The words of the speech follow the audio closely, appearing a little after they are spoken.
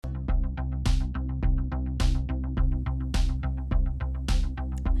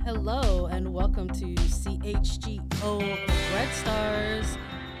Hello and welcome to CHGO Red Stars,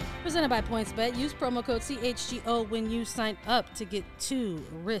 presented by PointsBet. Use promo code CHGO when you sign up to get 2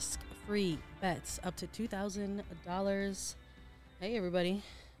 risk-free bets up to $2,000. Hey everybody,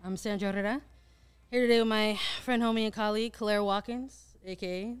 I'm Sandra Herrera, here today with my friend, homie, and colleague, Claire Watkins,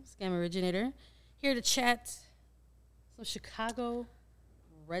 aka Scam Originator, here to chat some Chicago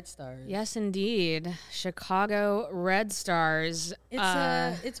Red Stars. Yes, indeed. Chicago Red Stars.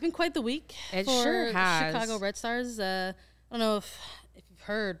 It's been quite the week. It for sure has. Chicago Red Stars. I don't know if you've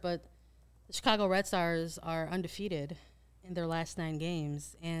heard, but the Chicago Red Stars are undefeated in their last 9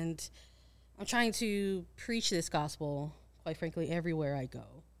 games, and I'm trying to preach this gospel, quite frankly, everywhere I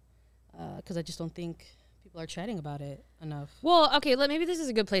go, because I just don't think people are chatting about it enough. Well, okay, maybe this is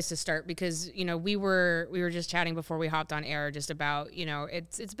a good place to start because, you know, we were just chatting before we hopped on air just about, you know,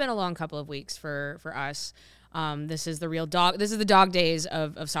 it's been a long couple of weeks for us. This is the dog days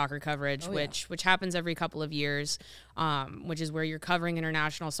of soccer coverage, which happens every couple of years, which is where you're covering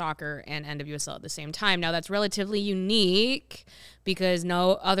international soccer and NWSL at the same time. Now, that's relatively unique because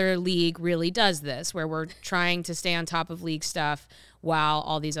no other league really does this, where we're trying to stay on top of league stuff while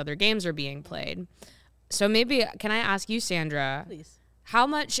all these other games are being played. So maybe, can I ask you, Sandra, Please. how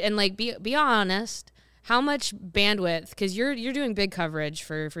much, and like be honest, how much bandwidth, because you're doing big coverage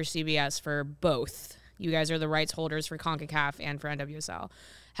for CBS for both. You guys are the rights holders for CONCACAF and for NWSL.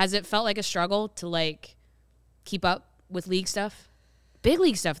 Has it felt like a struggle to like keep up with league stuff? Big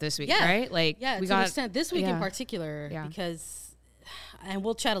league stuff this week, right? Like, yeah, we to got an extent. This week in particular, Yeah. because, and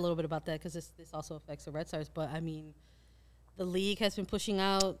we'll chat a little bit about that because this also affects the Red Stars, but I mean, the league has been pushing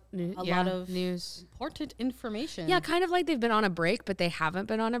out a lot of news, important information. Yeah, kind of like they've been on a break, but they haven't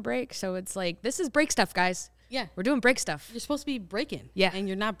been on a break. So it's like, this is break stuff, guys. Yeah. We're doing break stuff. You're supposed to be breaking. Yeah. And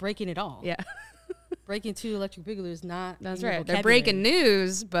you're not breaking at all. Yeah. Breaking 2 Electric Boogaloo is not. That's in your right. They're vocabulary. breaking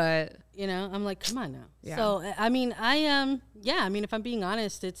news, but You know, I'm like, come on now. Yeah. So, I mean, if I'm being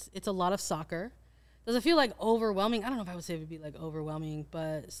honest, it's a lot of soccer. Does it feel like overwhelming? I don't know if I would say it would be like overwhelming,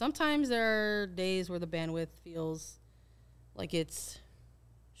 but sometimes there are days where the bandwidth feels like it's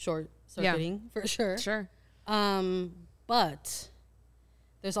short-circuiting, for sure. Sure. But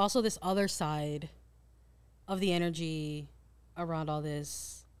there's also this other side of the energy around all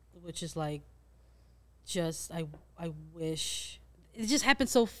this, which is like, just I wish it just happened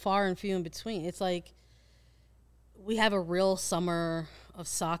so far and few in between. It's like we have a real summer of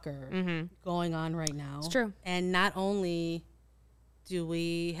soccer going on right now. It's true. And not only do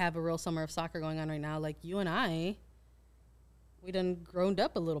we have a real summer of soccer going on right now, like you and I, we done grown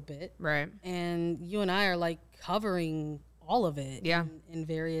up a little bit. Right. And you and I are like covering all of it Yeah. in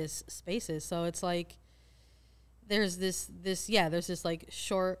various spaces. So it's like there's this like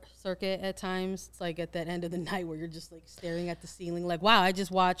short circuit at times. It's like at that end of the night where you're just like staring at the ceiling like, wow, I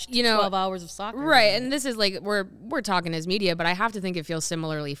just watched 12 hours of soccer. Right. And this is like, we're talking as media, but I have to think it feels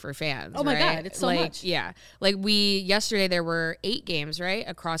similarly for fans. Oh my right? God, it's so like, much. Yeah. Like yesterday there were 8 games, right?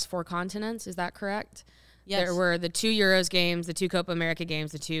 Across 4 continents. Is that correct? Yes. There were the 2 Euros games, the 2 Copa America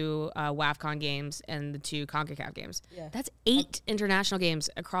games, the 2 WAFCON games, and the 2 CONCACAF games. Yeah. That's 8 international games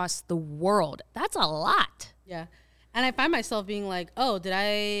across the world. That's a lot. Yeah. And I find myself being like, oh, did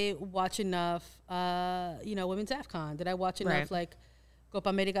I watch enough, women's AFCON? Did I watch enough, like, Copa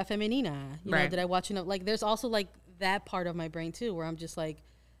America Femenina? You know, did I watch enough? Like, there's also, like, that part of my brain, too, where I'm just like,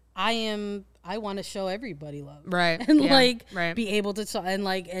 I want to show everybody love. Right. And, be able to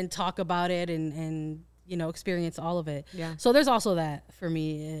and talk about it and you know, experience all of it. Yeah. So there's also that for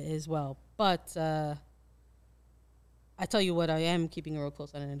me as well. But I tell you what, I am keeping a real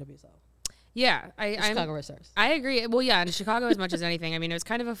close eye on NWSL. Yeah, Chicago Red Stars. I agree. Well, yeah, in Chicago as much as anything. I mean, it was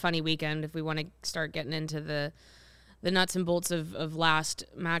kind of a funny weekend if we want to start getting into the nuts and bolts of last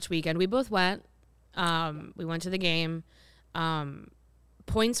match weekend. We both went. We went to the game.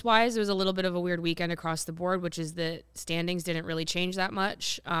 Points-wise, it was a little bit of a weird weekend across the board, which is that standings didn't really change that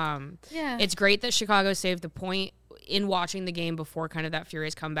much. It's great that Chicago saved the point in watching the game before kind of that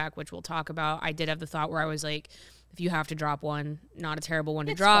furious comeback, which we'll talk about. I did have the thought where I was like, if you have to drop one, not a terrible one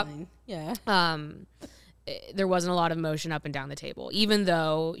to drop. Fine. Yeah. There wasn't a lot of motion up and down the table, even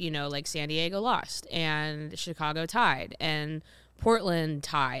though, you know, like San Diego lost and Chicago tied and Portland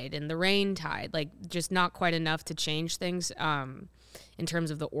tied and the Reign tied, like just not quite enough to change things in terms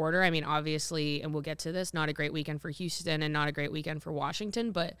of the order. I mean, obviously, and we'll get to this, not a great weekend for Houston and not a great weekend for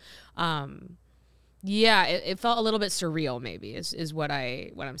Washington, but yeah, it felt a little bit surreal maybe is what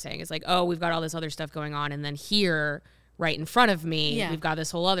I'm saying. It's like, oh, we've got all this other stuff going on, and then here, right in front of me, we've got this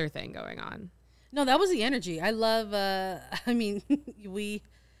whole other thing going on. No, that was the energy. I love, I mean, we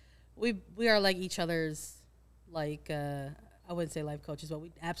are like each other's, like, I wouldn't say life coaches, but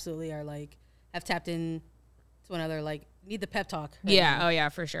we absolutely are like have tapped in to another, like need the pep talk. Right now. Oh yeah,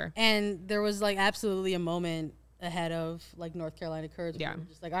 for sure. And there was like absolutely a moment ahead of like North Carolina Courage. Yeah. We were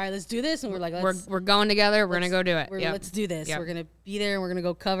just like, all right, let's do this. And we're like, we're going together. We're going to go do it. Let's do this. We're going to be there and we're going to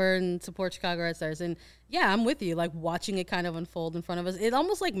go cover and support Chicago Red Stars. And yeah, I'm with you. Like watching it kind of unfold in front of us, it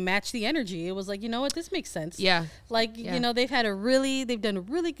almost like matched the energy. It was like, you know what, this makes sense. Yeah. Like, you know, they've done a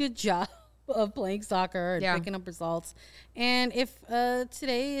really good job of playing soccer and picking up results. And if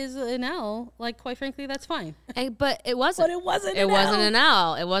today is an L, like quite frankly, that's fine. But it wasn't. But it wasn't an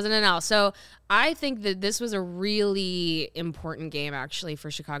L. It wasn't an L. So I think that this was a really important game actually for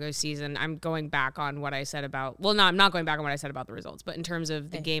Chicago's season. I'm going back on what I said about. Well, no, I'm not going back on what I said about the results. But in terms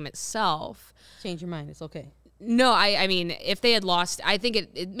of the game itself, change your mind. It's okay. No, I mean, if they had lost, I think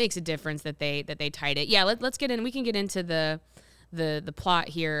it makes a difference that they tied it. Yeah, let's get in. We can get into the plot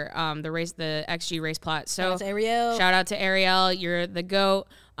here, the XG race plot. So shout out to Ariel, you're the GOAT.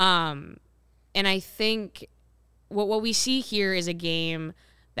 And I think what we see here is a game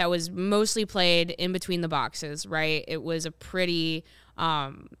that was mostly played in between the boxes, right? It was a pretty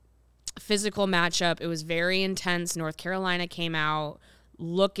physical matchup. It was very intense. North Carolina came out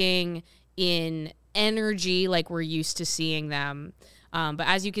looking in energy like we're used to seeing them. But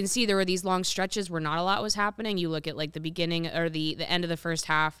as you can see, there were these long stretches where not a lot was happening. You look at like the beginning or the end of the first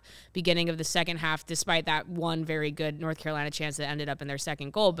half, beginning of the second half, despite that one very good North Carolina chance that ended up in their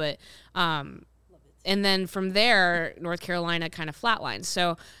second goal. But and then from there, North Carolina kind of flatlined.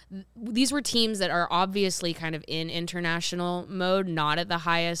 So these were teams that are obviously kind of in international mode, not at the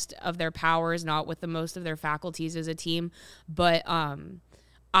highest of their powers, not with the most of their faculties as a team. But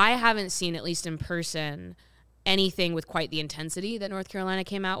I haven't seen, at least in person, anything with quite the intensity that North Carolina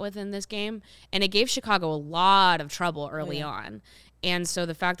came out with in this game. And it gave Chicago a lot of trouble early on. And so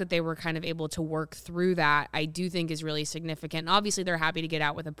the fact that they were kind of able to work through that, I do think is really significant. And obviously they're happy to get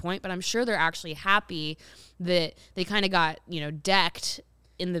out with a point, but I'm sure they're actually happy that they kind of got, decked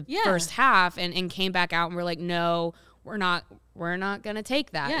in the first half and came back out and were like, no, we're not going to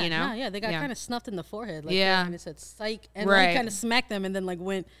take that, They got kind of snuffed in the forehead. Like, kind of said psych and kind of smacked them and then like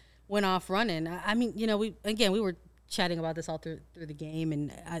went off running. I mean, we were chatting about this all through the game,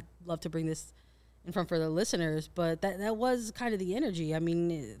 and I'd love to bring this in front for the listeners, but that was kind of the energy. I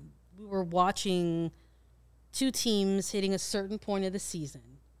mean, we were watching two teams hitting a certain point of the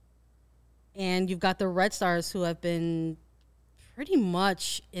season, and you've got the Red Stars who have been pretty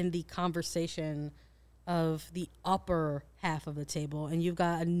much in the conversation of the upper half of the table, and you've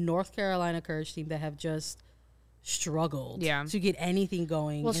got a North Carolina Courage team that have just struggled to get anything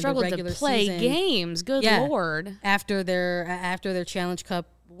going. Well, struggled to play games. Good Lord. After their Challenge Cup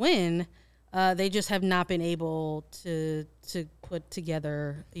win, they just have not been able to put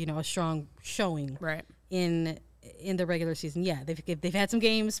together, a strong showing in the regular season. Yeah, they've had some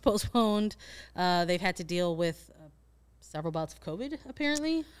games postponed. They've had to deal with several bouts of COVID,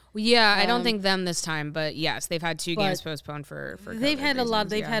 apparently. Well, yeah, I don't think them this time, but yes, they've had two games postponed for they've COVID had reasons, a lot.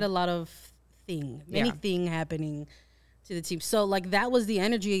 They've had a lot of thing happening to the team. So like that was the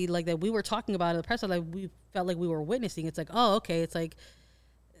energy like that we were talking about in the press. Like we felt like we were witnessing. It's like, oh, okay. It's like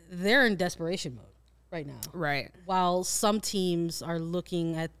they're in desperation mode right now. Right. While some teams are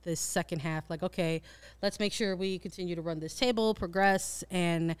looking at the second half like, okay, let's make sure we continue to run this table, progress,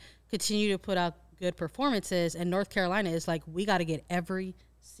 and continue to put out good performances. And North Carolina is like, we got to get every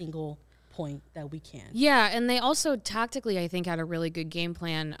single point that we can. Yeah, and they also tactically, I think, had a really good game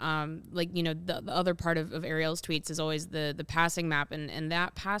plan. The other part of Ariel's tweets is always the passing map, and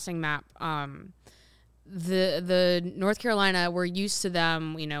that passing map, the North Carolina, we're used to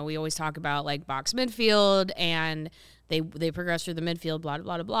them. We always talk about like box midfield, and they progress through the midfield, blah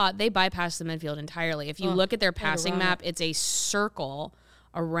blah blah blah. They bypass the midfield entirely. If you look at their passing map, it's a circle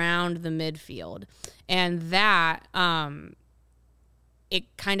around the midfield, and that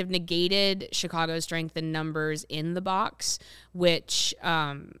it kind of negated Chicago's strength in numbers in the box, which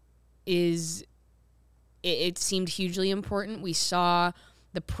it seemed hugely important. We saw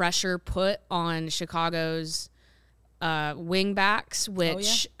the pressure put on Chicago's wing backs,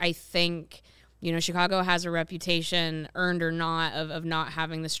 which I think, Chicago has a reputation, earned or not, of not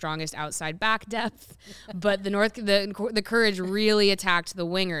having the strongest outside back depth. But the Courage really attacked the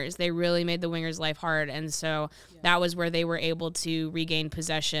wingers. They really made the wingers' life hard. And so that was where they were able to regain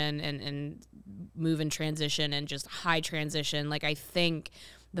possession and move in transition and just high transition. Like, I think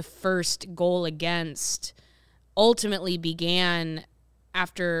the first goal against ultimately began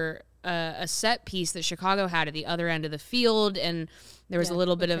after a set piece that Chicago had at the other end of the field, and there was a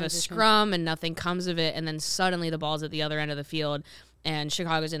little bit of a scrum and nothing comes of it, and then suddenly the ball's at the other end of the field and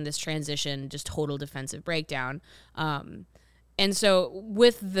Chicago's in this transition, just total defensive breakdown. And so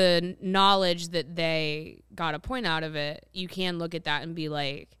with the knowledge that they got a point out of it, you can look at that and be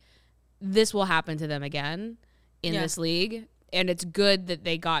like, this will happen to them again in this league. And it's good that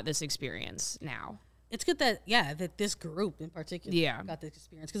they got this experience now. It's good that, that this group in particular got this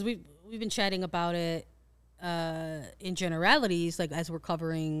experience. Because we've been chatting about it in generalities, like as we're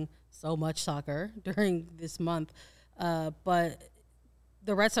covering so much soccer during this month. But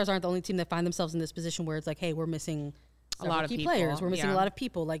the Red Stars aren't the only team that find themselves in this position where it's like, hey, we're missing a lot of key players. We're missing a lot of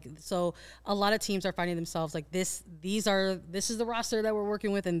people. Like, so a lot of teams are finding themselves like this is the roster that we're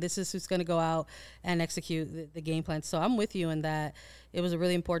working with, and this is who's going to go out and execute the game plan. So I'm with you in that it was a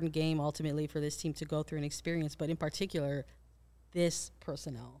really important game ultimately for this team to go through an experience, but in particular, this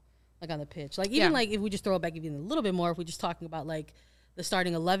personnel, like on the pitch. Like, even like if we just throw it back even a little bit more, if we're just talking about like the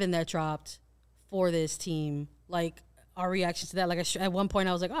starting 11 that dropped for this team, like our reactions to that, like at one point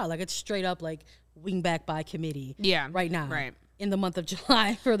I was like, oh, like it's straight up like wing back by committee right now in the month of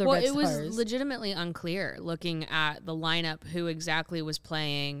July for the Red Stars. Well, it was legitimately unclear looking at the lineup who exactly was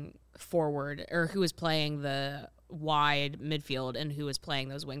playing forward or who was playing the wide midfield and who was playing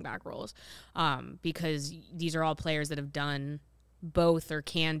those wing back roles, because these are all players that have done both or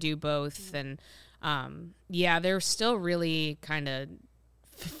can do both. And they're still really kind of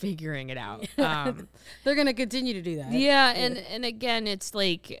figuring it out. They're going to continue to do that. And again, it's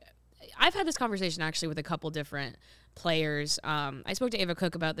like I've had this conversation actually with a couple different players. I spoke to Ava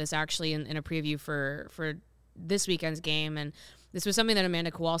Cook about this actually in a preview for this weekend's game, and this was something that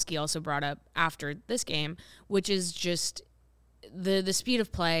Amanda Kowalski also brought up after this game, which is just the speed of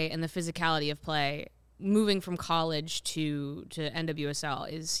play and the physicality of play moving from college to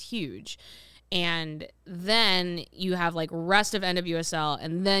NWSL is huge. And then you have like rest of NWSL,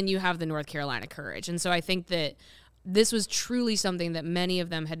 and then you have the North Carolina Courage. And so I think that this was truly something that many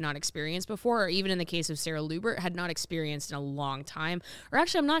of them had not experienced before, or even in the case of Sarah Lubert, had not experienced in a long time. Or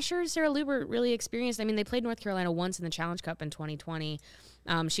actually, I'm not sure Sarah Lubert really experienced. I mean, they played North Carolina once in the Challenge Cup in 2020.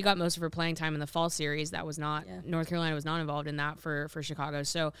 She got most of her playing time in the fall series. That was not North Carolina was not involved in that for Chicago.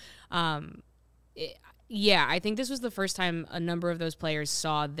 So, I think this was the first time a number of those players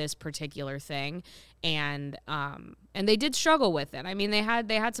saw this particular thing, and they did struggle with it. I mean, they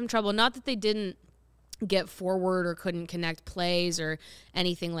had some trouble. Not that they didn't get forward or couldn't connect plays or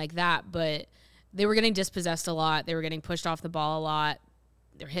anything like that, but they were getting dispossessed a lot. They were getting pushed off the ball a lot.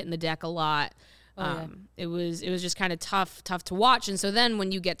 They're hitting the deck a lot. It was just kind of tough to watch. And so then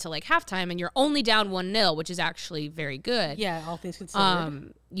when you get to like halftime and you're only down 1-0, which is actually very good. Yeah, all things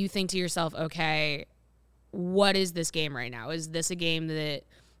considered. You think to yourself, okay, what is this game right now? Is this a game that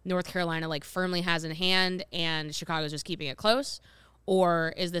North Carolina like firmly has in hand and Chicago's just keeping it close?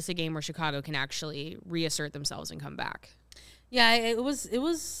 Or is this a game where Chicago can actually reassert themselves and come back? Yeah, it was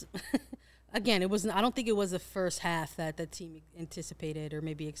again, I don't think it was the first half that the team anticipated or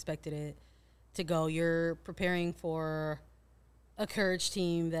maybe expected it to go. You're preparing for a Courage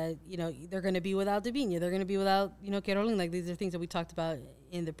team that, they're going to be without Davinia. They're going to be without, Caroline. Like, these are things that we talked about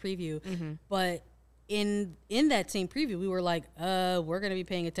in the preview. Mm-hmm. But in that same preview, we were like, we're going to be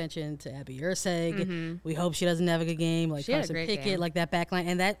paying attention to Abby Urseg. Mm-hmm. We hope she doesn't have a good game. Like, Carson Pickett, game. Like that back line.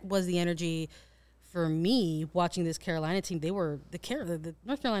 And that was the energy for me watching this Carolina team. They were the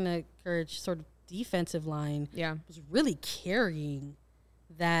North Carolina Courage sort of defensive line was really carrying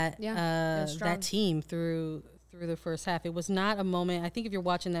that team through the first half. It was not a moment. I think if you're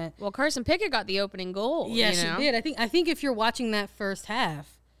watching that, well, Carson Pickett got the opening goal. Yeah, she did. I think if you're watching that first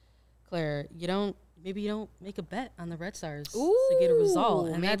half, Claire, you don't make a bet on the Red Stars to get a result.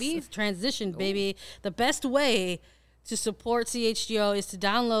 And maybe that's transition, baby. The best way to support CHGO is to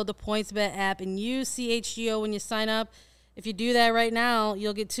download the PointsBet app and use CHGO when you sign up. If you do that right now,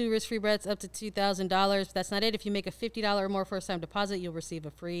 you'll get 2 risk-free bets up to $2,000. That's not it. If you make a $50 or more first-time deposit, you'll receive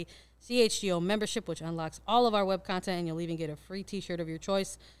a free CHGO membership, which unlocks all of our web content, and you'll even get a free T-shirt of your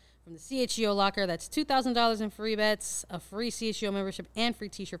choice from the CHGO Locker. That's $2,000 in free bets, a free CHGO membership, and free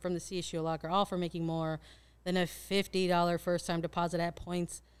T-shirt from the CHGO Locker, all for making more than a $50 first-time deposit at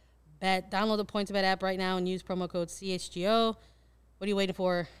PointsBet. Download the PointsBet app right now and use promo code CHGO. What are you waiting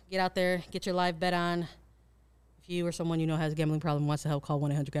for? Get out there, get your live bet on. If you or someone you know has a gambling problem, wants to help, call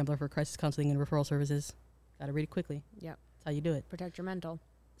 1-800-GAMBLER for crisis counseling and referral services. Got to read it quickly. Yep. That's how you do it. Protect your mental.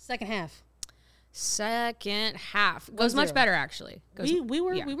 Second half goes much better actually. We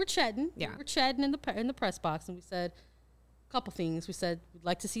were chatting. Yeah. We were chatting in the press box, and we said a couple things. We said we'd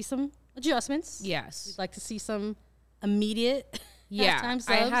like to see some adjustments. Yes. We'd like to see some immediate halftime subs.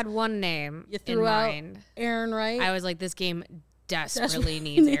 I had one name you threw in out mind. Aaron Wright. I was like, this game desperately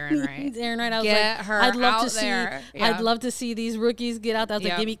needs Aaron Wright. Needs Aaron Wright. I was Get like, her I'd love out to see. there. Yeah. I'd love to see these rookies get out. I was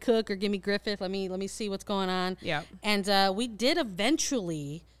like, Yep. give me Cook or give me Griffith. Let me see what's going on. Yep. And we did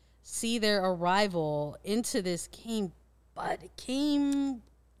eventually see their arrival into this game, but it came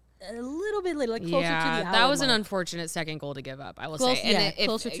a little bit later, like closer to the hour that was an mark. unfortunate second goal to give up, I will Close- say. And yeah,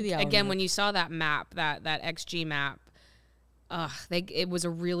 closer to the hour again, mark. when you saw that map, that XG map, it was a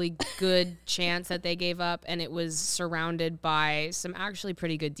really good chance that they gave up, and it was surrounded by some actually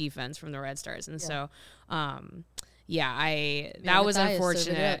pretty good defense from the Red Stars. And so, that was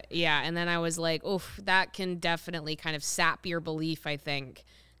unfortunate. Yeah, and then I was like, oof, that can definitely kind of sap your belief, I think,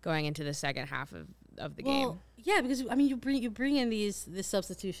 going into the second half of the game. Yeah, because I mean, you bring in these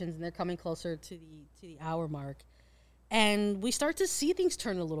substitutions, and they're coming closer to the hour mark, and we start to see things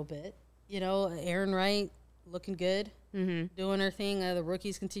turn a little bit. You know, Aaron Wright looking good, doing her thing. The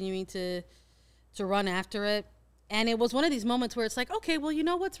rookies continuing to run after it, and it was one of these moments where it's like, okay, well, you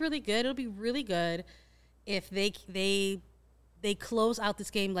know what's really good? It'll be really good if they close out this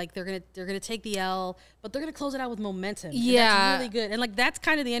game like they're gonna take the L, but they're gonna close it out with momentum. Yeah, that's really good, and like that's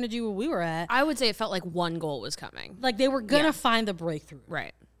kind of the energy where we were at. I would say it felt like one goal was coming. Like they were gonna find the breakthrough,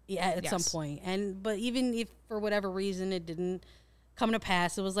 right? Yeah, at some point. But even if for whatever reason it didn't come to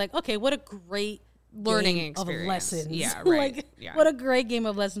pass, it was like, okay, what a great learning game experience. of lessons. Yeah, right. What a great game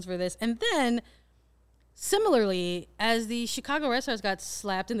of lessons for this. And then similarly, as the Chicago Red Stars got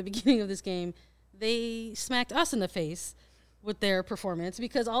slapped in the beginning of this game, they smacked us in the face with their performance,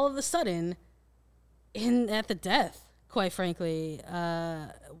 because all of a sudden, at the death, quite frankly,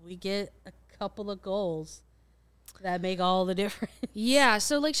 we get a couple of goals that make all the difference. Yeah,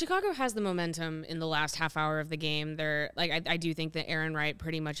 so like Chicago has the momentum in the last half hour of the game. They're like, I do think that Aaron Wright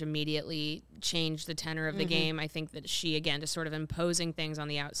pretty much immediately changed the tenor of the game. I think that she, again, just sort of imposing things on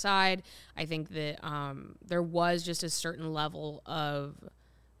the outside. I think that there was just a certain level of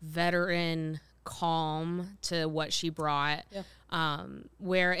veteran calm to what she brought. Yeah.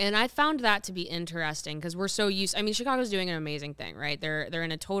 And I found that to be interesting, because we're so used. I mean, Chicago's doing an amazing thing, right? They're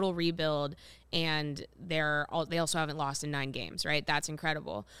in a total rebuild, and they also haven't lost in 9 games, right? That's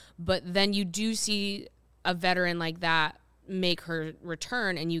incredible. But then you do see a veteran like that make her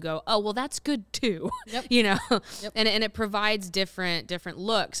return, and you go, oh, well, that's good too. Yep. You know. Yep. And it provides different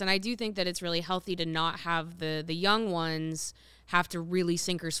looks. And I do think that it's really healthy to not have the young ones have to really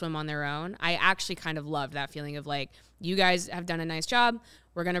sink or swim on their own. I actually kind of loved that feeling of like, you guys have done a nice job.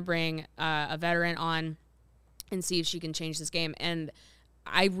 We're going to bring a veteran on and see if she can change this game. And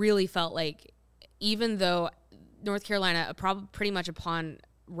I really felt like, even though North Carolina, pretty much upon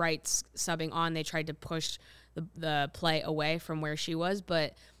Wright's subbing on, they tried to push the play away from where she was,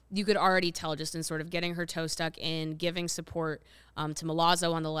 but you could already tell just in sort of getting her toe stuck in, giving support to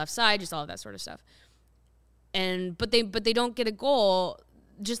Milazzo on the left side, just all of that sort of stuff. But they don't get a goal.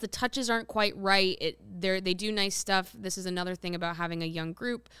 Just the touches aren't quite right. They do nice stuff. This is another thing about having a young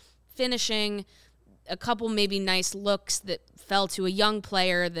group. Finishing, a couple maybe nice looks that fell to a young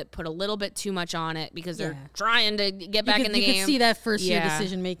player that put a little bit too much on it because they're trying to get back in the game. You could see that first year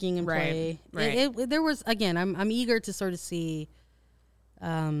decision making in play. Right. There was, again, I'm eager to sort of see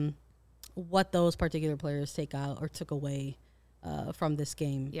what those particular players take out or took away from this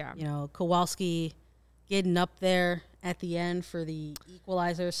game. Yeah. You know, Kowalski getting up there at the end for the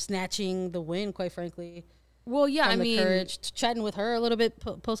equalizer, snatching the win, quite frankly. Well, yeah, I mean, courage, chatting with her a little bit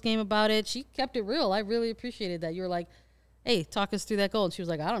post game about it. She kept it real. I really appreciated that. You were like, hey, talk us through that goal. And she was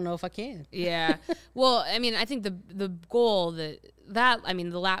like, I don't know if I can. Yeah. Well, I mean, I think the goal that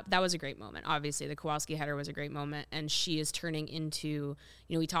was a great moment. Obviously, the Kowalski header was a great moment, and she is turning into,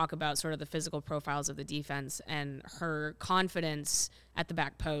 we talk about sort of the physical profiles of the defense, and her confidence at the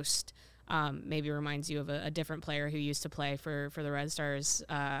back post maybe reminds you of a different player who used to play for the Red Stars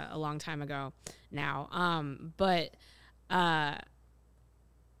a long time ago now. But I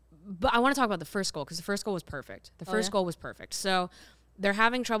want to talk about the first goal, because the first goal was perfect. The first goal was perfect. So they're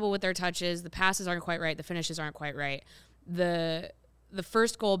having trouble with their touches. The passes aren't quite right. The finishes aren't quite right. The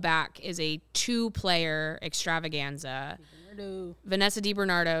first goal back is a 2-player extravaganza. Vanessa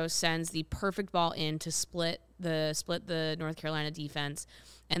DiBernardo sends the perfect ball in to split the North Carolina defense.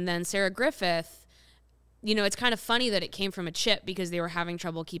 And then Sarah Griffith, it's kind of funny that it came from a chip, because they were having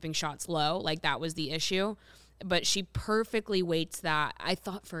trouble keeping shots low. Like, that was the issue. But she perfectly weights that. I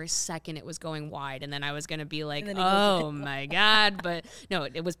thought for a second it was going wide, and then I was going to be like, oh, my God. But no,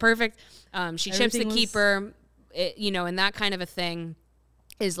 it was perfect. She chips the keeper, and that kind of a thing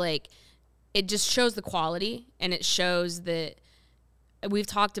is like, it just shows the quality, and it shows that we've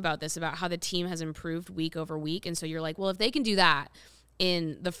talked about this, about how the team has improved week over week. And so you're like, well, if they can do that,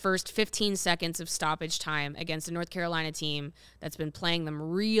 in the first 15 seconds of stoppage time against a North Carolina team that's been playing them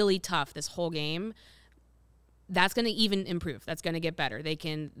really tough this whole game, that's going to even improve. That's going to get better. They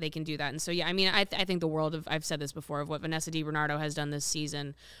can do that. And so, yeah, I mean, I think the world of, I've said this before, of what Vanessa DiBernardo has done this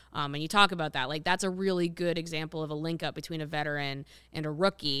season. And you talk about that, like, that's a really good example of a link up between a veteran and a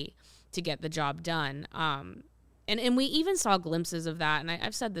rookie to get the job done. And we even saw glimpses of that. And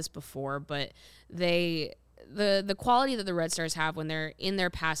I've said this before, but the quality that the Red Stars have when they're in their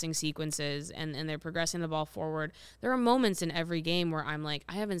passing sequences and they're progressing the ball forward, there are moments in every game where I'm like,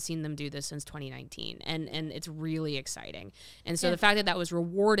 I haven't seen them do this since 2019. And it's really exciting. And so the fact that was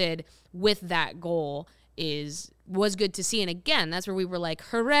rewarded with that goal was good to see. And again, that's where we were like,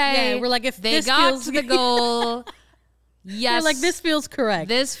 hooray. Yeah, we're like, if they this got feels to the goal. Yes. We're like, this feels correct.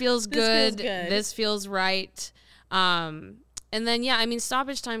 This feels good. This feels right. And then, yeah, I mean,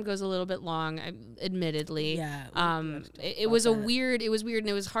 stoppage time goes a little bit long, admittedly. Yeah. It was weird, and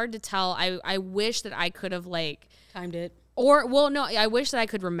it was hard to tell. I wish that I could have, like... timed it. I wish that I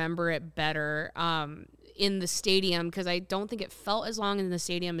could remember it better in the stadium, because I don't think it felt as long in the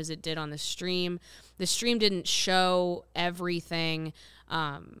stadium as it did on the stream. The stream didn't show everything.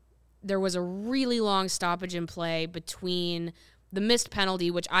 There was a really long stoppage in play between... the missed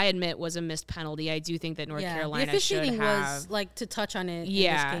penalty, which I admit was a missed penalty. I do think that North Carolina should have. Was, like, to touch on it in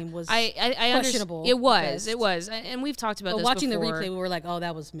this game was questionable. It was. And we've talked about this watching before. the replay, we were like, oh,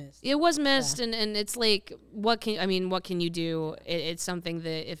 that was missed. It was missed, and it's like, what can you do? It's something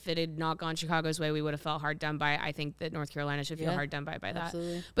that if it had not gone Chicago's way, we would have felt hard done by. I think that North Carolina should feel hard done by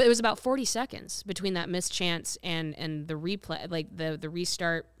absolutely. That. But it was about 40 seconds between that missed chance and the replay, like the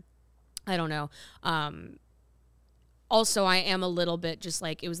restart. I don't know. Also, I am a little bit just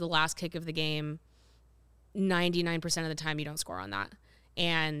like, it was the last kick of the game. 99% of the time you don't score on that.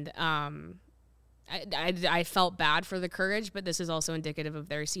 And I felt bad for the Courage, but this is also indicative of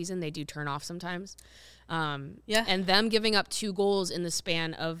their season. They do turn off sometimes. And them giving up 2 goals in the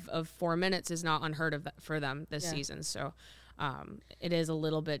span of 4 minutes is not unheard of for them this season. So it is a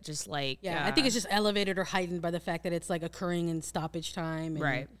little bit just like... Yeah, I think it's just elevated or heightened by the fact that it's like occurring in stoppage time. And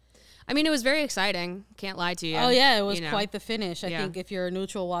right. I mean, it was very exciting. Can't lie to you. Oh, yeah. It was quite the finish. I think if you're a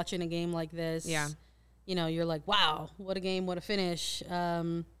neutral watching a game like this, you're like, wow, what a game, what a finish.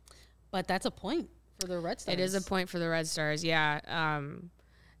 But that's a point for the Red Stars. It is a point for the Red Stars, yeah.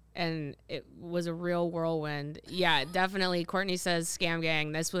 And it was a real whirlwind. Yeah, definitely. Courtney says scam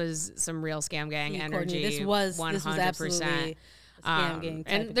gang. This was some real scam gang energy. Courtney, this was 100%. Scam gang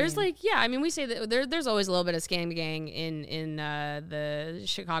and there's game. I mean, we say that there's always a little bit of scam gang in the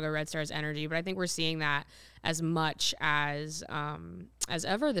Chicago Red Stars energy, but I think we're seeing that as much as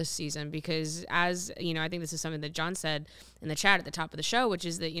ever this season, because as you know, I think this is something that John said in the chat at the top of the show, which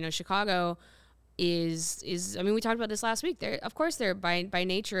is that, you know, Chicago is I mean, we talked about this last week. They're by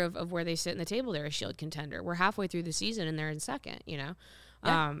nature of where they sit in the table, they're a Shield contender. We're halfway through the season and they're in second, you know.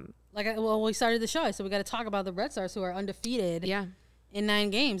 Yeah. We started the show, so we got to talk about the Red Stars, who are undefeated in 9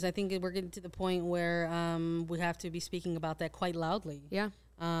 games. I think we're getting to the point where we have to be speaking about that quite loudly. Yeah.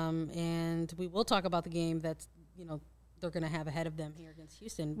 And we will talk about the game that's, you know, they're going to have ahead of them here against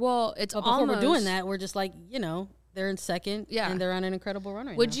Houston. Well, but before we're doing that, we're just like, you know, they're in second, and they're on an incredible run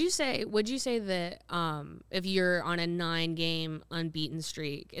right now. Would you say that if you're on a 9-game unbeaten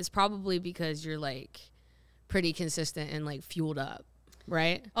streak, it's probably because you're like pretty consistent and like fueled up?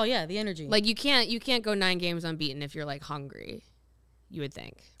 Right? Oh yeah, the energy. Like you can't go 9 games unbeaten if you're like hungry, you would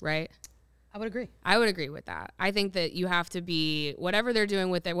think, right? I would agree. I would agree with that. I think that you have to be, whatever they're doing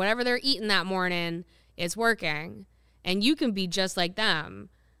with it, whatever they're eating that morning, it's working. And you can be just like them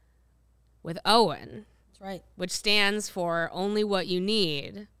with Owen. That's right. Which stands for only what you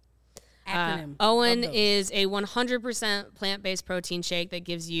need. Acronym. Owen is a 100% plant-based protein shake that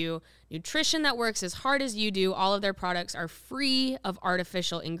gives you nutrition that works as hard as you do. All of their products are free of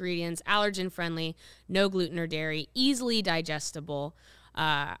artificial ingredients, allergen-friendly, no gluten or dairy, easily digestible.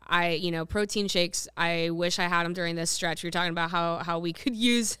 Protein shakes, I wish I had them during this stretch. We were talking about how we could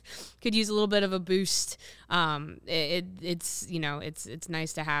use a little bit of a boost. It's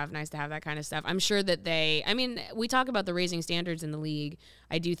nice to have that kind of stuff. I'm sure that we talk about the raising standards in the league.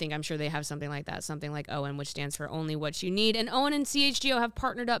 I'm sure they have something like that, something like Owen, which stands for only what you need. And Owen and CHGO have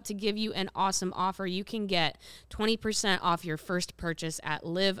partnered up to give you an awesome offer. You can get 20% off your first purchase at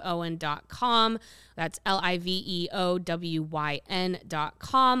liveowen.com. That's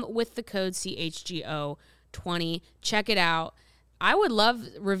LIVEOWYN.com with the code CHGO20. Check it out. I would love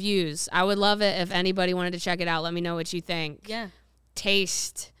reviews. I would love it if anybody wanted to check it out. Let me know what you think. Yeah.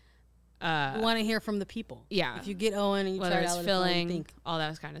 Taste. We want to hear from the people. Yeah. If you get Owen and you whether try it's out, filling, all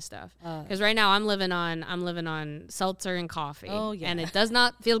that kind of stuff. Because right now I'm living on seltzer and coffee. Oh, yeah. And it does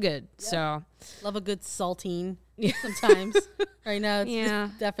not feel good. Yep. So love a good saltine sometimes. Right now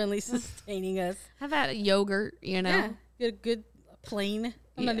it's definitely sustaining us. How about yogurt, you know? Yeah. Good plain.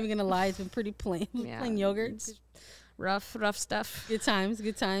 I'm not even going to lie. It's been pretty plain. Plain yogurt. It's rough stuff. Good times.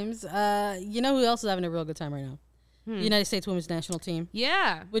 You know who else is having a real good time right now? The United States Women's National Team.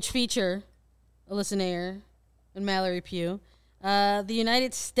 Yeah. Which feature Alyssa Nair and Mallory Pugh. The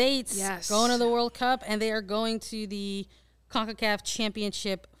United States going to the World Cup, and they are going to the CONCACAF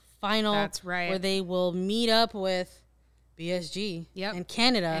Championship Final. That's right. Where they will meet up with BSG and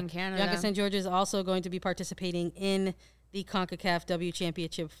Canada. Bianca St. George is also going to be participating in the CONCACAF W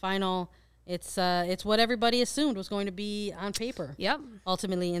Championship Final. It's what everybody assumed was going to be on paper. Yep.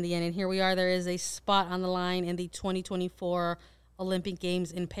 Ultimately, in the end, and here we are. There is a spot on the line in the 2024 Olympic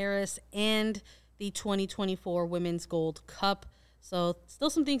Games in Paris and the 2024 Women's Gold Cup. So, still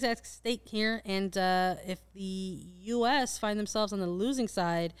some things at stake here. And if the U.S. find themselves on the losing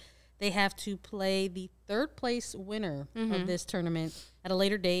side, they have to play the third place winner of this tournament at a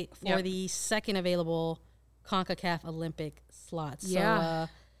later date for the second available CONCACAF Olympic slot. So,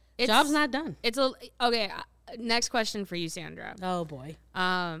 job's not done. Okay. Next question for you, Sandra. Oh boy.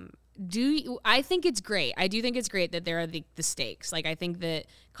 I think it's great. I do think it's great that there are the stakes. Like, I think that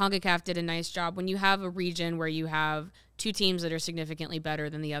CONCACAF did a nice job when you have a region where you have two teams that are significantly better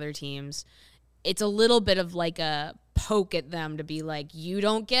than the other teams. It's a little bit of like a poke at them to be like, you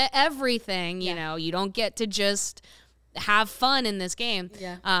don't get everything, you know, you don't get to just have fun in this game.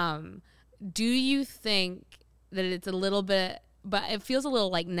 Yeah. Do you think that it's a little bit, but it feels a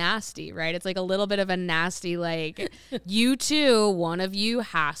little like nasty, right? It's like a little bit of a nasty, like, you two, one of you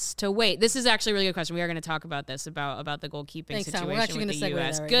has to wait. This is actually a really good question. We are going to talk about this, about the goalkeeping situation We're actually with the segue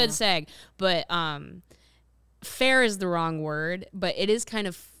U.S. Right good now. seg. But fair is the wrong word, but it is kind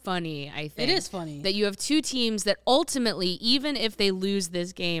of funny, I think. It is funny. That you have two teams that ultimately, even if they lose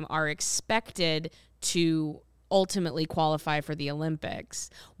this game, are expected to ultimately qualify for the Olympics.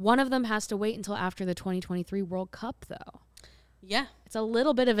 One of them has to wait until after the 2023 World Cup, though. Yeah. It's a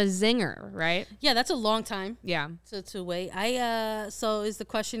little bit of a zinger, right? Yeah, that's a long time. Yeah. To wait. So the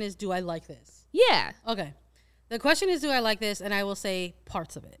question is, do I like this? Yeah. Okay. The question is, do I like this? And I will say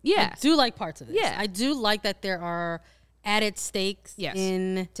parts of it. Yeah. I do like parts of it. Yeah. I do like that there are added stakes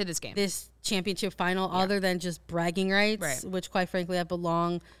in to this game, this championship final, other than just bragging rights, which quite frankly have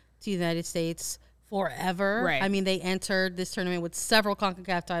belonged to the United States forever. Right. I mean, they entered this tournament with several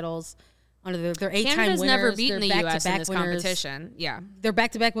CONCACAF titles under their 8-time winners. Canada's never beaten the They're U.S. in back-to-back this winners. competition. Yeah. They're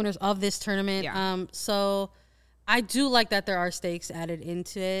back-to-back winners of this tournament. Yeah. So I do like that there are stakes added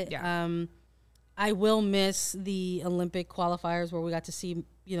into it. Yeah. I will miss the Olympic qualifiers where we got to see,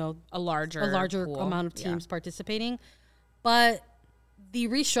 a larger pool. amount of teams participating. But the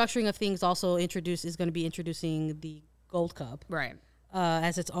restructuring of things also is going to be introducing the Gold Cup. Right.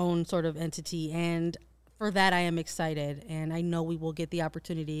 As its own sort of entity. And for that, I am excited. And I know we will get the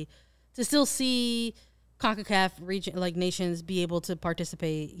opportunity to still see CONCACAF region, like nations, be able to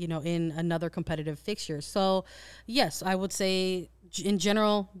participate, in another competitive fixture. So, yes, I would say in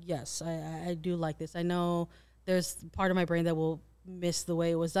general, yes, I do like this. I know there's part of my brain that will miss the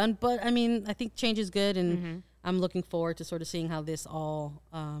way it was done, but I mean, I think change is good, and I'm looking forward to sort of seeing how this all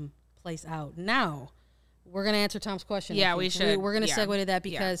plays out. Now, we're going to answer Tom's question. Yeah, we should. We're going to segue to that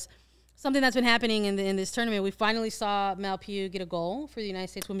because something that's been happening in this tournament, we finally saw Mal Pugh get a goal for the United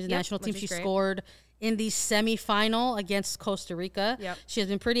States Women's National Team. She scored in the semifinal against Costa Rica. Yep. She has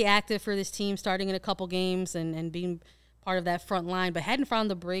been pretty active for this team, starting in a couple games and being part of that front line, but hadn't found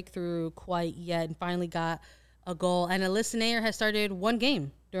the breakthrough quite yet and finally got a goal. And Alyssa Nair has started one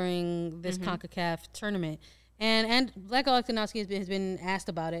game during this CONCACAF tournament. And Vlatko Aleksanowski has been asked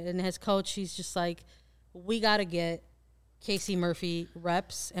about it, and his coach, he's just like, we got to get Casey Murphy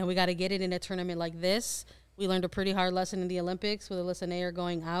reps, and we got to get it in a tournament like this. We learned a pretty hard lesson in the Olympics with Alyssa Nair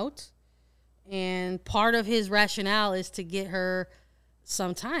going out. And part of his rationale is to get her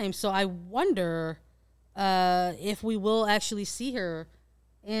some time. So I wonder if we will actually see her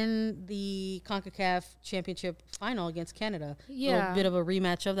in the CONCACAF championship final against Canada. Yeah. A little bit of a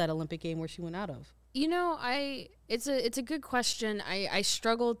rematch of that Olympic game where she went out of. It's a good question. I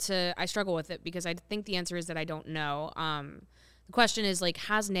struggle with it because I think the answer is that I don't know. The question is, like,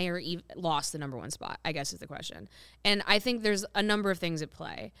 has Nair lost the number one spot, I guess is the question. And I think there's a number of things at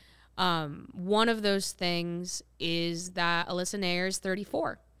play. One of those things is that Alyssa Nair is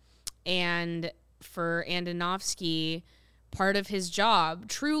 34. And for Andonovski, part of his job,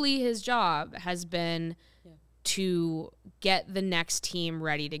 truly his job, has been to get the next team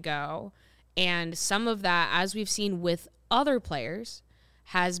ready to go. And some of that, as we've seen with other players,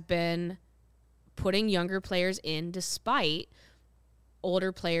 has been putting younger players in despite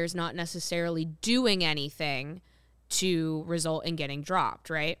older players not necessarily doing anything to result in getting dropped,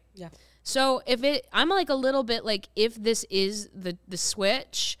 right? Yeah. So I'm like a little bit like, if this is the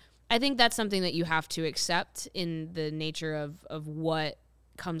switch, I think that's something that you have to accept in the nature of what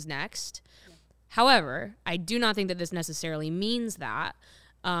comes next. Yeah. However, I do not think that this necessarily means that,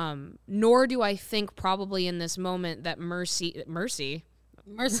 nor do I think probably in this moment that Mercy.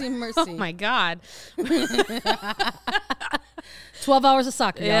 Oh my God. 12 hours of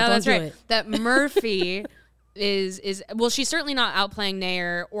soccer. Yeah, Don't that's do right. it. That Murphy is well, she's certainly not outplaying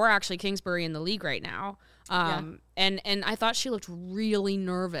Nair or actually Kingsbury in the league right now. And I thought she looked really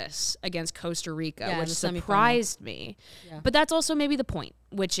nervous against Costa Rica, which surprised me. Yeah. But that's also maybe the point,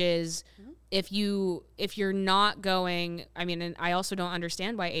 which is if you're not going, I mean, and I also don't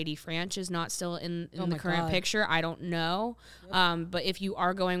understand why AD Franch is not still in the current picture. I don't know. Yep. But if you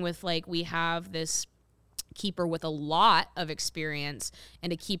are going with, like, we have this keeper with a lot of experience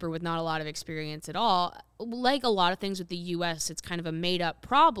and a keeper with not a lot of experience at all, like a lot of things with the U.S., it's kind of a made up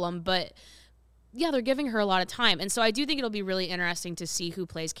problem, but yeah, they're giving her a lot of time. And so I do think it'll be really interesting to see who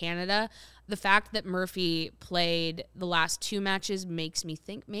plays Canada. The fact that Murphy played the last 2 matches makes me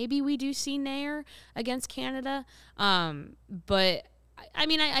think maybe we do see Nair against Canada. But I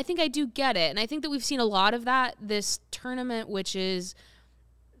mean, I think I do get it. And I think that we've seen a lot of that this tournament, which is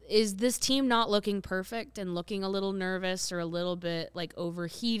this team not looking perfect and looking a little nervous or a little bit like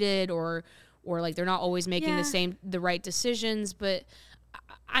overheated or like they're not always making the right decisions. But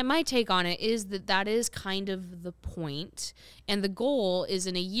my take on it is that is kind of the point, and the goal is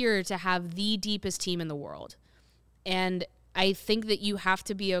in a year to have the deepest team in the world. And I think that you have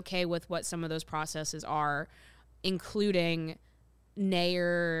to be okay with what some of those processes are, including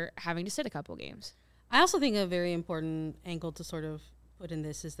Nair having to sit a couple games. I also think a very important angle to sort of put in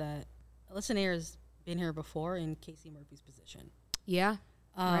this is that Alyssa Nair has been here before in Casey Murphy's position. Yeah.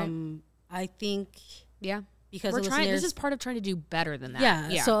 Right. I think. Yeah. Because this is part of trying to do better than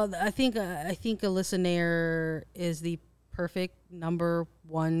that. Yeah. So I think Alyssa Nair is the perfect number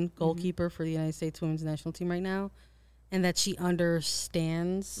 1 goalkeeper for the United States women's national team right now, and that she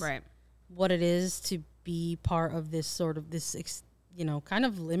understands what it is to be part of this sort of kind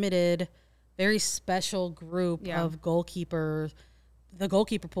of limited, very special group of goalkeepers, the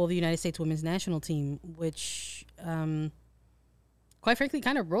goalkeeper pool of the United States women's national team, which quite frankly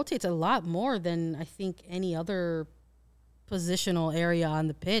kind of rotates a lot more than I think any other positional area on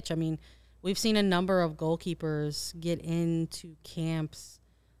the pitch. I mean, we've seen a number of goalkeepers get into camps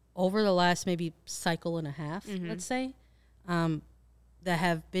over the last maybe cycle and a half, let's say, that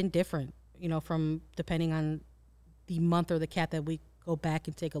have been different, from depending on the month or the cap that we go back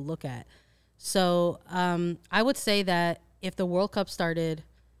and take a look at. So I would say that if the World Cup started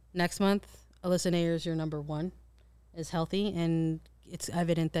next month, Alyssa Nair is your number 1, is healthy, and it's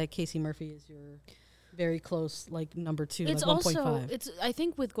evident that Casey Murphy is your very close, like, number 2, it's like 1.5. It's I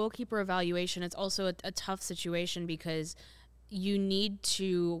think with goalkeeper evaluation, it's also a tough situation because you need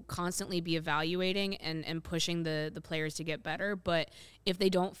to constantly be evaluating and pushing the players to get better. But if they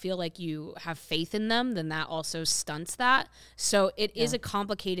don't feel like you have faith in them, then that also stunts that. So it is a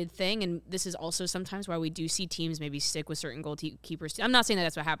complicated thing. And this is also sometimes why we do see teams maybe stick with certain goalkeepers. I'm not saying that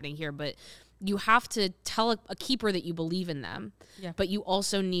that's what's happening here, but you have to tell a keeper that you believe in them. Yeah. But you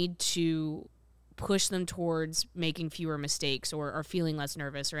also need to push them towards making fewer mistakes or feeling less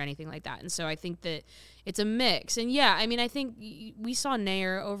nervous or anything like that. And so I think that it's a mix. And yeah, I mean, I think we saw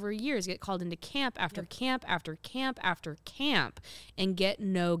Nair over years get called into camp after camp after camp after camp and get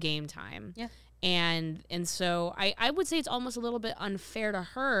no game time. Yeah. And so I would say it's almost a little bit unfair to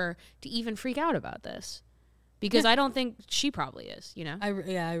her to even freak out about this. Because I don't think she probably is, I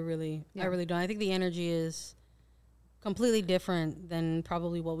really don't. I think the energy is completely different than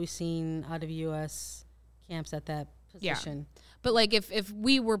probably what we've seen out of U.S. camps at that position. Yeah. But, like, if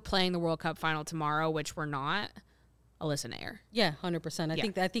we were playing the World Cup final tomorrow, which we're not, Alyssa Nair. Yeah, 100%.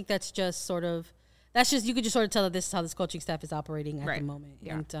 I think that's just sort of – you could just sort of tell that this is how this coaching staff is operating at the moment.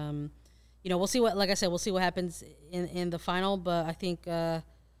 Yeah. And, we'll see what – like I said, we'll see what happens in the final. But I think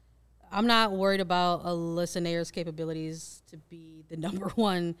I'm not worried about Alyssa Nair's capabilities to be the number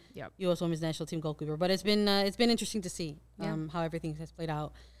 1 U.S. Women's National Team goalkeeper. But it's been interesting to see how everything has played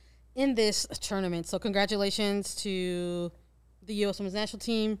out in this tournament. So congratulations to the U.S. Women's National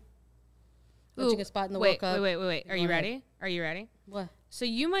Team. Clinching a spot in the World Cup. Wait. Are you ready? What? So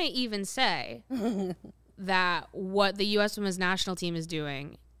you might even say that what the U.S. Women's National Team is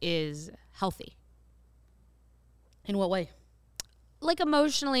doing is healthy. In what way? Like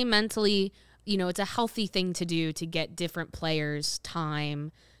emotionally, mentally, it's a healthy thing to do to get different players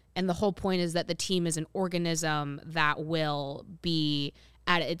time. And the whole point is that the team is an organism that will be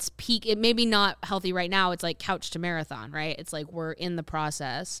at its peak. It may be not healthy right now. It's like couch to marathon, right? It's like we're in the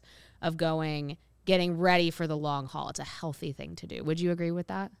process of getting ready for the long haul. It's a healthy thing to do. Would you agree with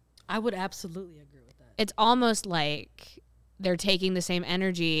that? I would absolutely agree with that. It's almost like they're taking the same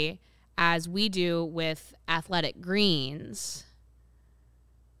energy as we do with athletic greens.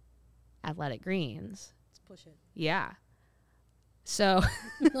 Athletic greens. Let's push it. Yeah. So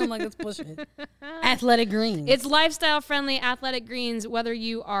I'm like, let's push it. Athletic greens. It's lifestyle friendly athletic greens, whether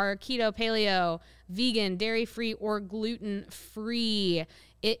you are keto, paleo, vegan, dairy free, or gluten free.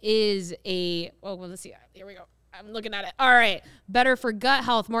 It is let's see. Here we go. I'm looking at it. All right. Better for gut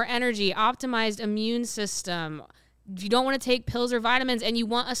health, more energy, optimized immune system. If you don't want to take pills or vitamins and you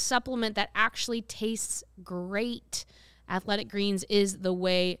want a supplement that actually tastes great, Athletic Greens is the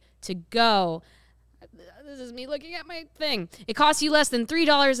way to go. This is me looking at my thing. It costs you less than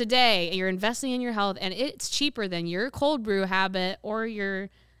 $3 a day. You're investing in your health, and it's cheaper than your cold brew habit or your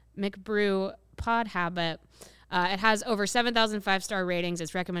McBrew pod habit. It has over 7,000 5-star ratings.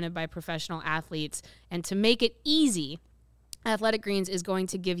 It's recommended by professional athletes. And to make it easy, Athletic Greens is going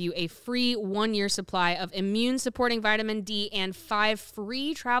to give you a free 1-year supply of immune-supporting vitamin D and 5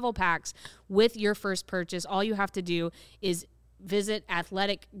 free travel packs with your first purchase. All you have to do is visit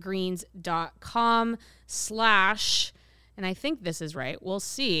athleticgreens.com/ and I think this is right. We'll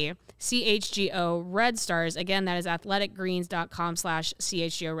see. CHGO Red Stars. Again, that is athleticgreens.com/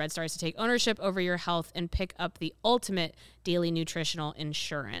 CHGO Red Stars to take ownership over your health and pick up the ultimate daily nutritional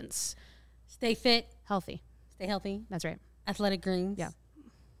insurance. Stay fit. Healthy. Stay healthy. That's right. Athletic Greens. Yeah.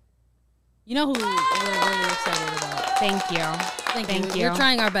 You know who we're really excited about. Thank you. Thank you. We're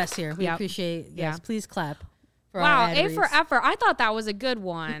trying our best here. We Yep. appreciate Yes, Yeah. please clap for Wow, our ad A for reads. effort. I thought that was a good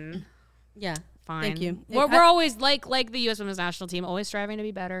one. Yeah. Fine. Thank you. We're always like the U.S. Women's National Team, always striving to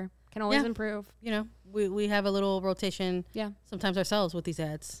be better. Can always Yeah. improve. You know, we have a little rotation Yeah. sometimes ourselves with these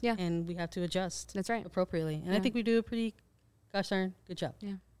ads. Yeah. And we have to adjust That's right. appropriately. And I Yeah. think we do a pretty, gosh darn, good job.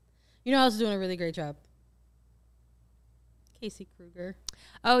 Yeah. You know who else is doing a really great job? Casey Kruger.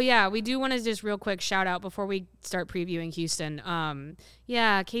 Oh, yeah. We do want to just real quick shout out before we start previewing Houston.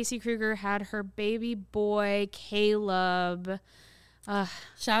 Casey Kruger had her baby boy, Caleb.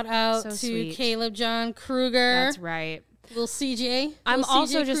 Shout out So to sweet. Caleb John Kruger. That's right. Little CJ. I'm Little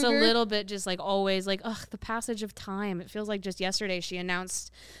also CJ just Kruger. a little bit just like always like, the passage of time. It feels like just yesterday she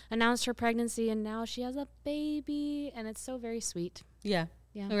announced her pregnancy and now she has a baby and it's so very sweet. Yeah.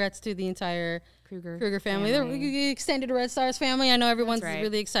 Yeah. Congrats to the entire Kruger family. The extended Red Stars family. I know everyone's right.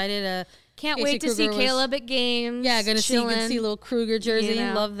 really excited. Can't Casey wait to see Kruger was- Caleb at games. Yeah, gonna see little Kruger jersey. You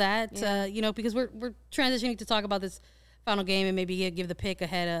know. Love that. Yeah. Because we're transitioning to talk about this final game and maybe give the pick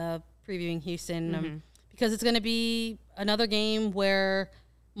ahead of previewing Houston. Because it's gonna be another game where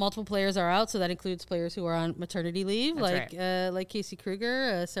multiple players are out, so that includes players who are on maternity leave, That's like Casey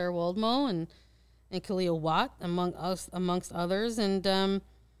Kruger, Sarah Waldmo, and Khalil Watt, amongst others, and the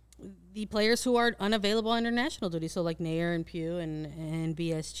players who are unavailable on international duty, so like Nair and Pugh and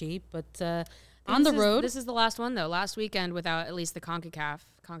BSG. But on the road, this is the last one though. Last weekend without at least the CONCACAF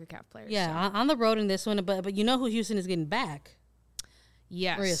players. yeah, on the road in this one. But you know who Houston is getting back?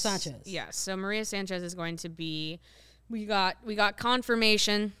 Yes. Maria Sanchez. Yes. So Maria Sanchez is going to be. We got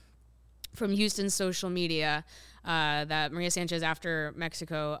confirmation from Houston's social media that Maria Sanchez, after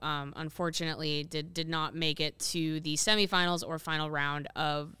Mexico, unfortunately did not make it to the semifinals or final round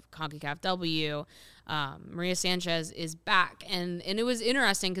of CONCACAF W. Maria Sanchez is back, and it was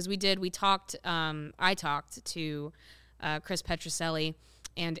interesting because I talked to Chris Petroselli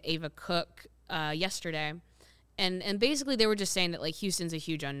and Ava Cook yesterday. And basically they were just saying that like Houston's a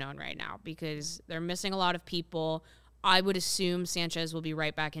huge unknown right now because they're missing a lot of people. I would assume Sanchez will be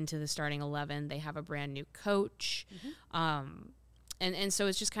right back into the starting 11. They have a brand new coach. And so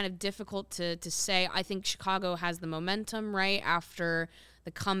it's just kind of difficult to say. I think Chicago has the momentum right after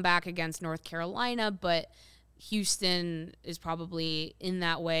the comeback against North Carolina, but Houston is probably in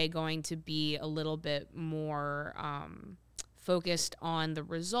that way going to be a little bit more focused on the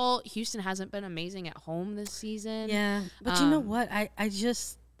result. Houston hasn't been amazing at home this season. Yeah, but you know what? I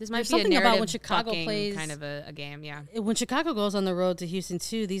just this might there's be a something about narrative when Chicago bucking plays kind of a game. Yeah, when Chicago goes on the road to Houston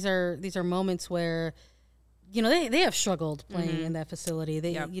too. These are moments where, you know, they have struggled playing in that facility.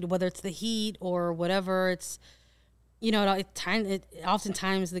 They you know, whether it's the heat or whatever. It's, you know,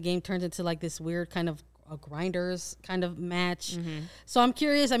 oftentimes the game turns into like this weird kind of a grinders kind of match. So I'm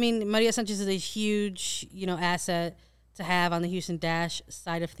curious. I mean, Maria Sanchez is a huge, you know, asset to have on the Houston Dash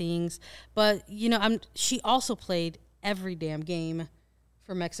side of things. But, she also played every damn game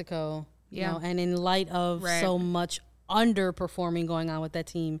for Mexico, and in light of so much underperforming going on with that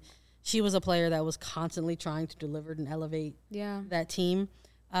team, she was a player that was constantly trying to deliver and elevate that team.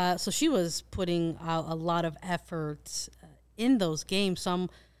 So she was putting out a lot of effort in those games. So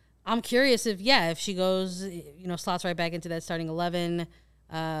I'm curious if she goes, slots right back into that starting 11.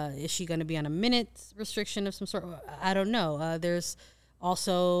 Is she going to be on a minute restriction of some sort? I don't know. There's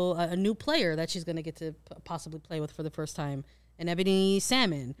also a new player that she's going to get to possibly play with for the first time, and Ebony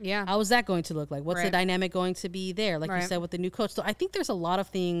Salmon. Yeah. How is that going to look like? What's the dynamic going to be there? Like you said, with the new coach. So I think there's a lot of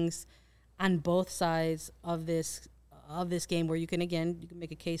things on both sides of this game where you can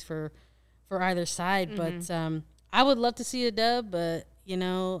make a case for either side. But I would love to see a dub, but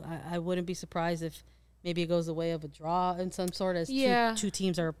I wouldn't be surprised if maybe it goes the way of a draw in some sort as two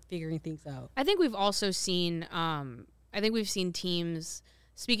teams are figuring things out. I think we've also seen teams,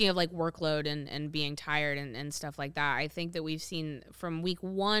 speaking of like workload and being tired and stuff like that, I think that we've seen from week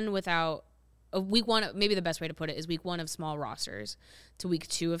one, maybe the best way to put it is week 1 of small rosters to week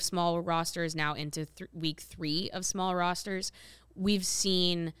 2 of small rosters, now into week 3 of small rosters. We've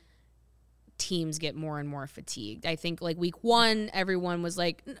seen teams get more and more fatigued. I think like week 1, everyone was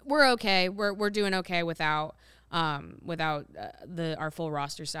like, we're okay. We're doing okay without our full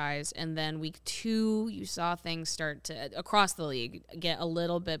roster size. And then week 2, you saw things start to, across the league, get a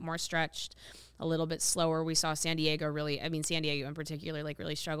little bit more stretched, a little bit slower. We saw San Diego in particular, like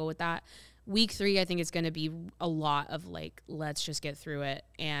really struggle with that. Week 3, I think it's going to be a lot of like, let's just get through it,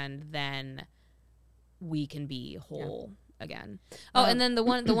 and then we can be whole again. Oh, and then the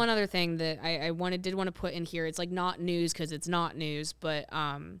one other thing that I did want to put in here, it's like not news because it's not news, but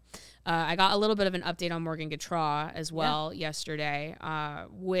I got a little bit of an update on Morgan Gautrat as well yesterday,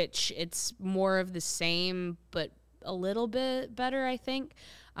 which it's more of the same, but a little bit better, I think.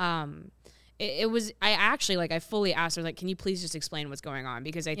 I fully asked her, like, can you please just explain what's going on?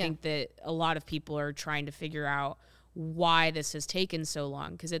 Because I think that a lot of people are trying to figure out why this has taken so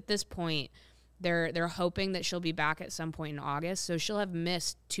long. Because at this point, they're hoping that she'll be back at some point in August. So she'll have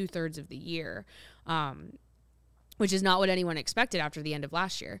missed 2/3 of the year, which is not what anyone expected after the end of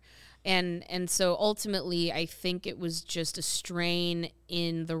last year. And so ultimately, I think it was just a strain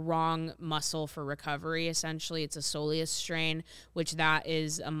in the wrong muscle for recovery. Essentially, it's a soleus strain, which that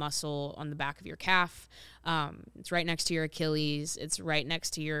is a muscle on the back of your calf. It's right next to your Achilles. It's right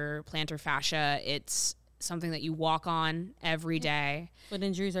next to your plantar fascia. It's something that you walk on every day. Foot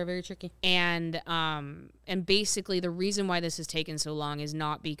injuries are very tricky. And basically, the reason why this has taken so long is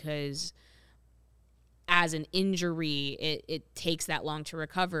not because as an injury, it takes that long to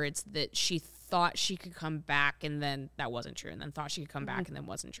recover. It's that she thought she could come back, and then that wasn't true, and then thought she could come back, and then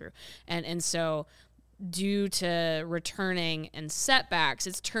wasn't true. And so due to returning and setbacks,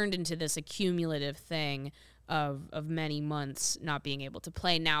 it's turned into this accumulative thing of many months not being able to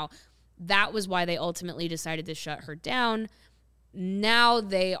play. Now, that was why they ultimately decided to shut her down. Now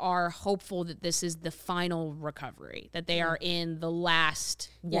they are hopeful that this is the final recovery, that they are in the last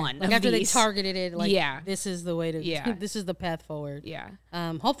one. Like after they targeted it, this is the way to, Yeah. this is the path forward. Yeah.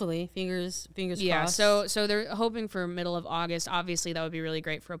 Hopefully, fingers Yeah, crossed. so they're hoping for middle of August. Obviously, that would be really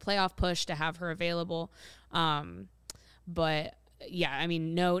great for a playoff push to have her available. But yeah, I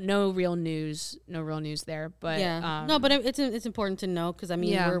mean, no real news there. But but it's important to know because I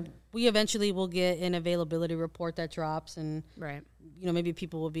mean, we eventually will get an availability report that drops, and maybe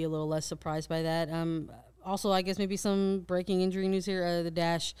people will be a little less surprised by that. Also, I guess maybe some breaking injury news here. The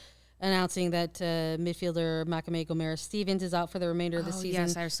Dash announcing that midfielder Makame Gomera-Stevens is out for the remainder of the season.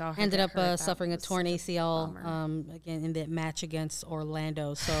 Yes, I saw her ended get hurt. up suffering a torn ACL again in that match against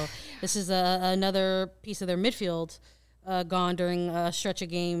Orlando. So this is another piece of their midfield gone during a stretch of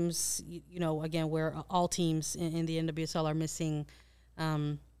games, again, where all teams in the NWSL are missing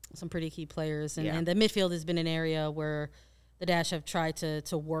some pretty key players. And the midfield has been an area where the Dash have tried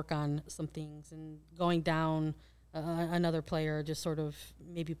to work on some things, and going down another player just sort of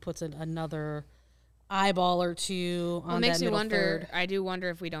maybe puts another eyeball or two on that makes me middle wonder. third. I do wonder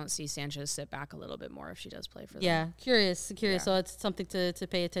if we don't see Sanchez sit back a little bit more if she does play for them. Yeah, curious. Yeah. So it's something to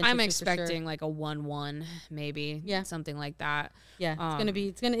pay attention to. I'm expecting like a 1-1, maybe. Yeah, something like that. Yeah,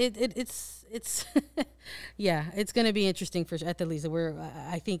 it's gonna be interesting for at the least.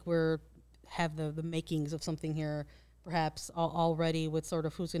 I think we're have the makings of something here, perhaps already with sort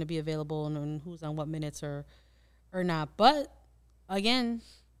of who's going to be available and who's on what minutes or not. But again,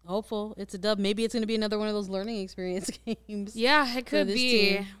 Hopeful. It's a dub. Maybe it's going to be another one of those learning experience games. Yeah, it could be.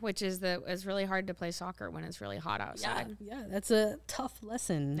 Team. Which is that it's really hard to play soccer when it's really hot outside. Yeah, that's a tough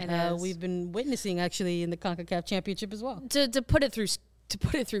lesson. It is. We've been witnessing actually in the CONCACAF Championship as well. To put it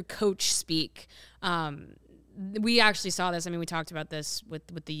through coach speak, we actually saw this. I mean, we talked about this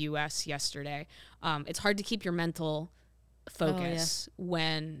with the U.S. yesterday. It's hard to keep your mental focus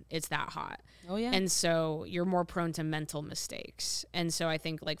when it's that hot. Oh, yeah. And so you're more prone to mental mistakes. And so I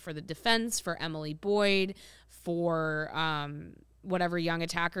think like for the defense, for Emily Boyd, for whatever young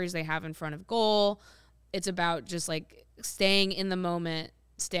attackers they have in front of goal, it's about just like staying in the moment,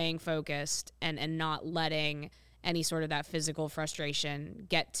 staying focused, and not letting any sort of that physical frustration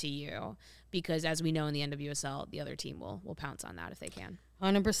get to you. Because as we know in the NWSL, the other team will pounce on that if they can.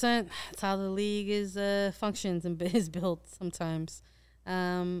 100%. That's how the league is functions and is built sometimes.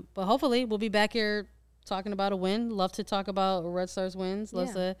 But hopefully we'll be back here talking about a win. Love to talk about Red Stars wins.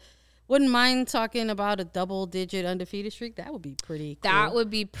 Wouldn't mind talking about a double-digit undefeated streak. That would be pretty cool. That would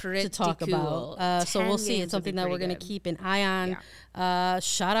be pretty to talk cool. about. So we'll see. It's something that we're going to keep an eye on. Yeah.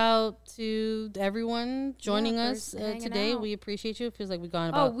 Shout out to everyone joining us today. We appreciate you. It feels like we've gone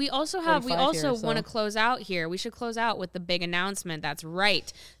about. We also want to close out here. We should close out with the big announcement. That's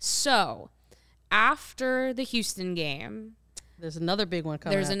right. So after the Houston game, there's another big one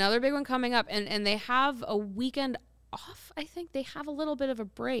coming up. And they have a weekend off. I think they have a little bit of a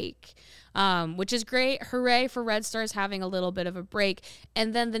break, which is great. Hooray for Red Stars having a little bit of a break.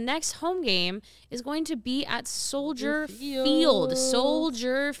 And then the next home game is going to be at Soldier Field.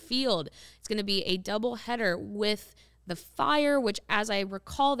 Soldier Field. It's going to be a double header with the Fire, which, as I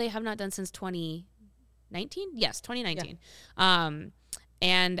recall, they have not done since 2019. Yes, 2019. Yeah.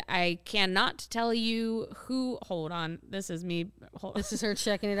 And I cannot tell you who. Hold on, this is me. This is her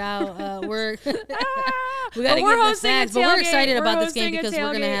checking it out. We're we got to get the snacks, but we're excited about this game because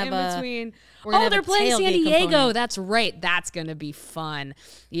we're gonna have a. They're playing San Diego. Component. That's right. That's gonna be fun.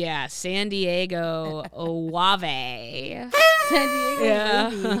 Yeah, San Diego Oave. San Diego.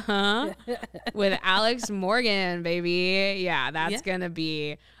 Yeah. With Alex Morgan, baby. Yeah, that's gonna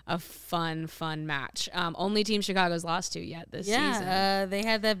be a fun match. Only team Chicago's lost to yet this season. They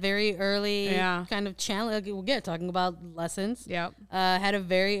had that very early kind of challenge. We'll talking about lessons. Yep. Had a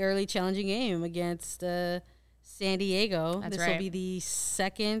very early challenging game against San Diego. This will be the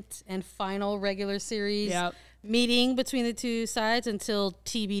second and final regular series meeting between the two sides until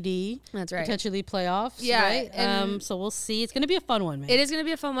TBD. That's right. Potentially playoffs. Yeah. Right? So we'll see. It's going to be a fun one, man. It is going to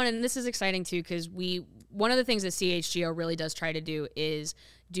be a fun one, and this is exciting too because one of the things that CHGO really does try to do is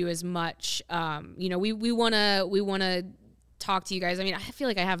do as much. We want to talk to you guys. I mean, I feel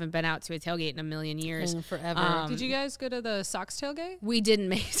like I haven't been out to a tailgate in a million years. Forever. Did you guys go to the Sox tailgate? We didn't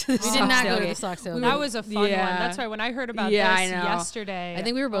make it to the Sox tailgate. We did not go to the Sox tailgate. That was a fun one. That's why when I heard about this yesterday, I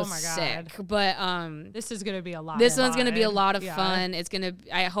think we were both sick. But this is going to be a lot. This one's going to be a lot of fun. It's going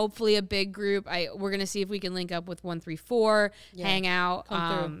to hopefully a big group. We're going to see if we can link up with 134, hang out,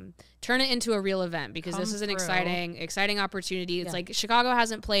 turn it into a real event because this is an exciting opportunity. It's like Chicago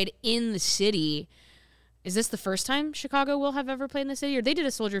hasn't played in the city. Is this the first time Chicago will have ever played in the city? Or they did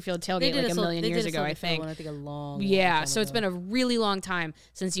a Soldier Field tailgate like a million years ago, I think. I think a long time so it's been a really long time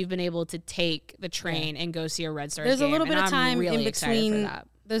since you've been able to take the train and go see a Red Stars game. There's a little bit of time really in between.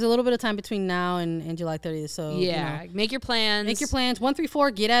 There's a little bit of time between now and July 30th. So make your plans. 134.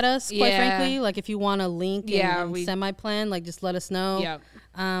 Get at us. Quite frankly, like if you want a link and send my plan, like just let us know. Yeah.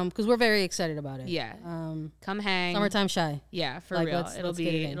 Because we're very excited about it. Yeah. Come hang. Summertime shy. Yeah, for real. It'll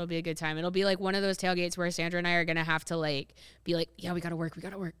be a good time. It'll be like one of those tailgates where Sandra and I are gonna have to be like, yeah, we gotta work. Like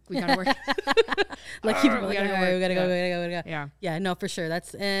we gotta go. Yeah. No, for sure.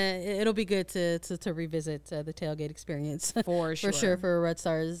 That's it'll be good to revisit the tailgate experience for sure for a Red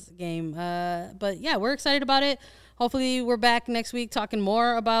Stars game. But yeah, we're excited about it. Hopefully, we're back next week talking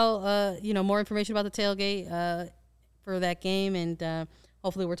more about more information about the tailgate for that game and.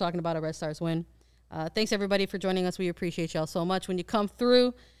 Hopefully we're talking about a Red Stars win. Thanks, everybody, for joining us. We appreciate y'all so much. When you come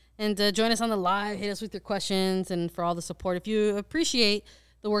through and join us on the live, hit us with your questions and for all the support. If you appreciate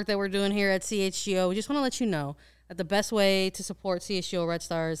the work that we're doing here at CHGO, we just want to let you know that the best way to support CHGO Red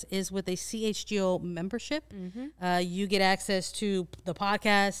Stars is with a CHGO membership. Mm-hmm. You get access to the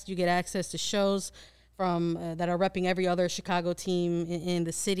podcast. You get access to shows from that are repping every other Chicago team in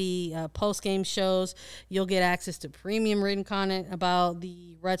the city, post-game shows. You'll get access to premium written content about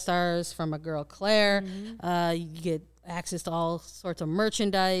the Red Stars from a girl, Claire. Mm-hmm. You get access to all sorts of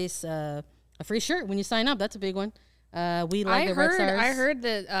merchandise, a free shirt when you sign up. That's a big one. We like the Red Stars. I heard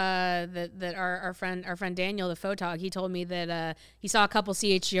that our friend Daniel, the photog, he told me that he saw a couple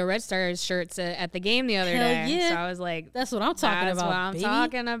CHGO Red Stars shirts at the game the other day. Yeah. So I was like, that's what I'm talking about. That's what I'm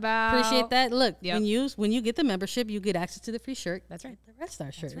talking about. Appreciate that. Look, when you get the membership, you get access to the free shirt. That's right. The Red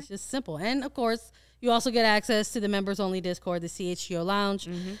Star shirt. It's just simple. And of course, you also get access to the members only Discord, the CHGO Lounge.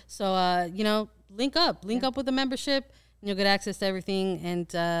 So link up with the membership, and you'll get access to everything.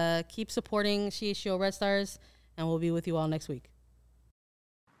 And keep supporting CHGO Red Stars. And we'll be with you all next week.